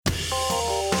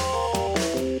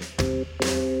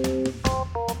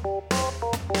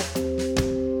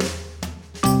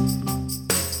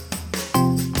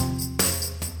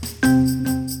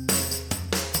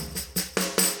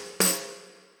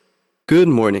Good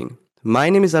morning. My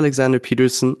name is Alexander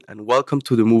Petersen and welcome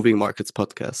to the Moving Markets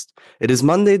podcast. It is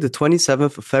Monday, the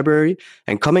 27th of February,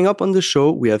 and coming up on the show,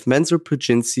 we have Mensur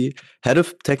Pocinci, Head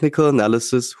of Technical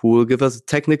Analysis, who will give us a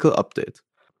technical update.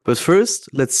 But first,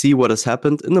 let's see what has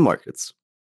happened in the markets.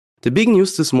 The big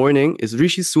news this morning is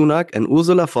Rishi Sunak and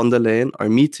Ursula von der Leyen are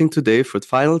meeting today for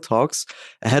final talks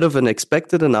ahead of an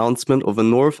expected announcement of a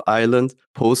North Ireland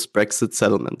post-Brexit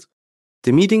settlement.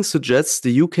 The meeting suggests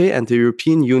the UK and the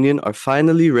European Union are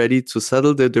finally ready to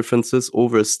settle their differences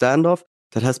over a standoff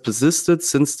that has persisted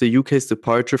since the UK's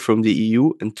departure from the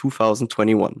EU in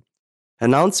 2021.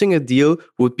 Announcing a deal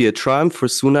would be a triumph for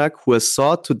Sunak, who has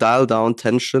sought to dial down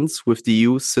tensions with the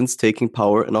EU since taking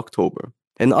power in October.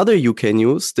 In other UK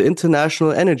news, the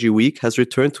International Energy Week has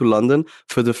returned to London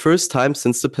for the first time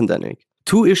since the pandemic.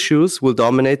 Two issues will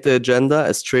dominate the agenda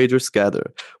as traders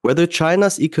gather: whether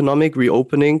China's economic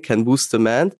reopening can boost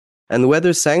demand, and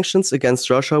whether sanctions against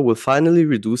Russia will finally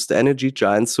reduce the energy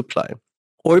giant's supply.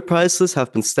 Oil prices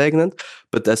have been stagnant,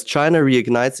 but as China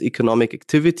reignites economic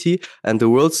activity and the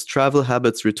world's travel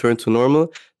habits return to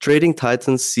normal, trading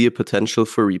titans see a potential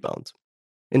for rebound.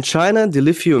 In China, the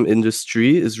lithium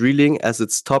industry is reeling as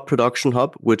its top production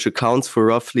hub, which accounts for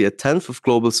roughly a tenth of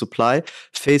global supply,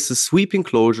 faces sweeping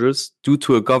closures due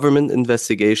to a government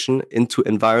investigation into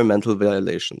environmental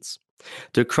violations.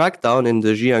 The crackdown in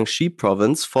the Jiangxi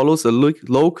province follows a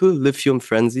local lithium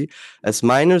frenzy as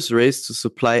miners race to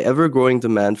supply ever-growing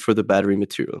demand for the battery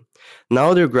material.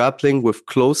 Now they're grappling with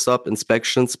close-up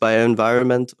inspections by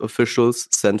environment officials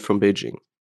sent from Beijing.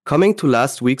 Coming to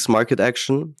last week's market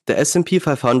action, the S&P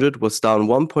 500 was down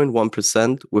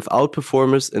 1.1% with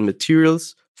outperformers in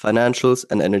materials, financials,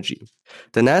 and energy.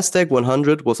 The Nasdaq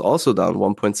 100 was also down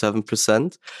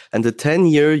 1.7%, and the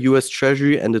 10-year US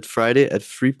Treasury ended Friday at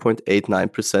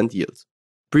 3.89% yield.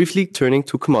 Briefly turning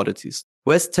to commodities.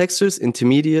 West Texas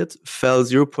Intermediate fell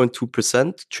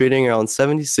 0.2%, trading around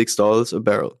 $76 a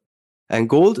barrel. And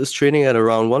gold is trading at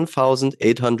around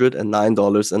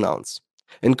 $1,809 an ounce.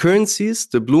 In currencies,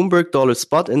 the Bloomberg Dollar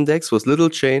Spot Index was little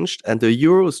changed and the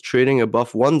euro is trading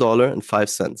above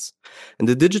 $1.05. In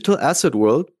the digital asset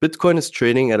world, Bitcoin is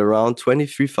trading at around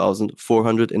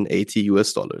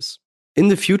 $23,480. In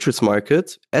the futures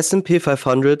market, S&P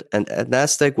 500 and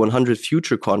Nasdaq 100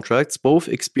 future contracts both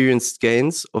experienced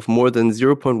gains of more than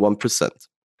 0.1%.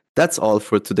 That's all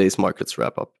for today's markets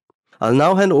wrap-up. I'll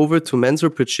now hand over to Mensur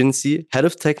Pocinci, Head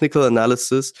of Technical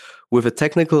Analysis, with a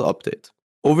technical update.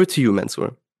 Over to you,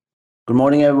 Mensur. Good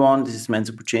morning, everyone. This is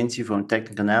Mensur Pocinci from the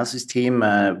Technical Analysis team.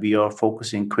 We are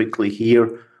focusing quickly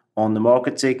here on the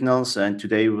market signals, and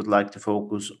today we would like to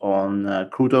focus on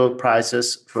crude oil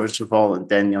prices, first of all, and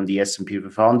then on the S&P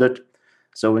 500.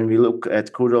 So when we look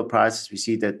at crude oil prices, we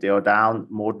see that they are down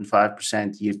more than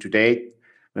 5% year to date.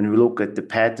 When we look at the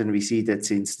pattern, we see that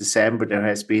since December, there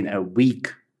has been a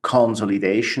weak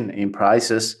consolidation in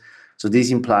prices. So this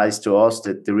implies to us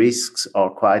that the risks are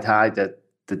quite high that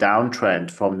the downtrend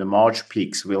from the March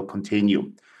peaks will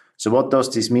continue. So what does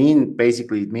this mean?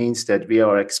 Basically, it means that we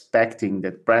are expecting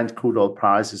that Brent crude oil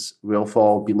prices will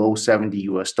fall below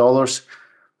 $70.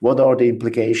 What are the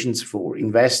implications for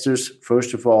investors?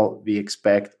 First of all, we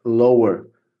expect lower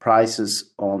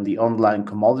prices on the underlying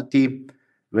commodity.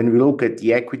 When we look at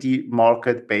the equity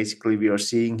market, basically we are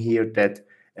seeing here that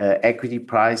equity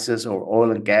prices or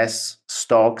oil and gas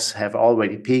stocks have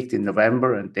already peaked in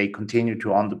November and they continue to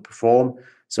underperform.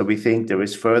 So we think there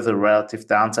is further relative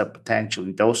downside potential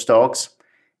in those stocks.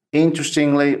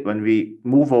 Interestingly, when we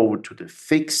move over to the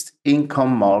fixed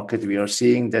income market, we are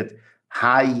seeing that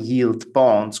high yield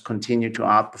bonds continue to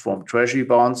outperform treasury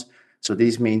bonds. So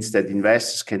this means that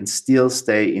investors can still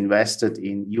stay invested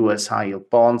in US high yield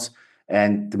bonds.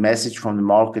 And the message from the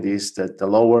market is that the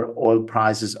lower oil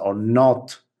prices are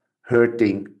not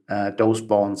hurting those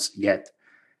bonds yet.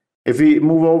 If we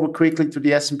move over quickly to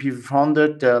the S&P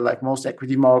 500, like most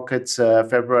equity markets,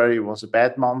 February was a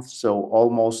bad month. So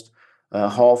almost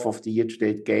half of the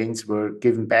year-to-date gains were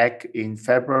given back in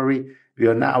February. We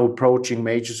are now approaching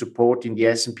major support in the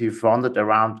S&P 500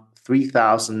 around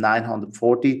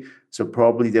 3,940. So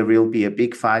probably there will be a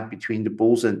big fight between the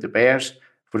bulls and the bears.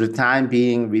 For the time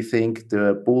being, we think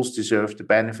the bulls deserve the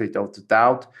benefit of the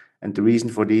doubt. And the reason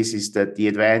for this is that the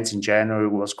advance in January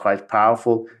was quite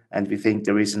powerful. And we think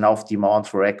there is enough demand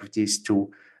for equities to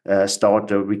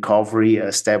start a recovery,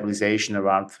 a stabilization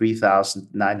around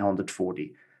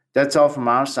 3,940. That's all from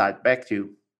our side. Back to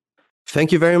you.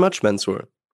 Thank you very much, Mensur.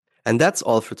 And that's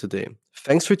all for today.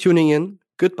 Thanks for tuning in.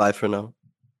 Goodbye for now.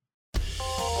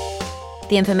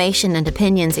 The information and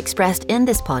opinions expressed in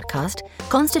this podcast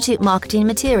constitute marketing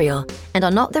material and are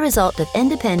not the result of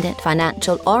independent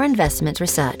financial or investment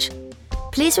research.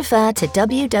 Please refer to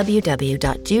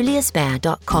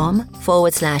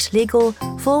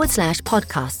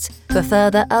www.juliusbaer.com/legal/podcasts for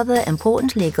further other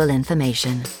important legal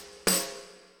information.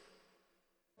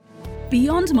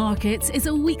 Beyond Markets is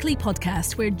a weekly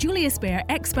podcast where Julius Baer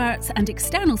experts and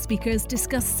external speakers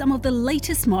discuss some of the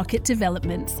latest market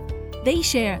developments. They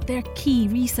share their key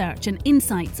research and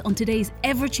insights on today's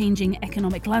ever-changing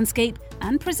economic landscape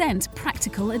and present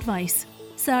practical advice.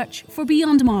 Search for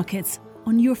Beyond Markets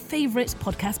on your favourite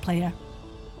podcast player.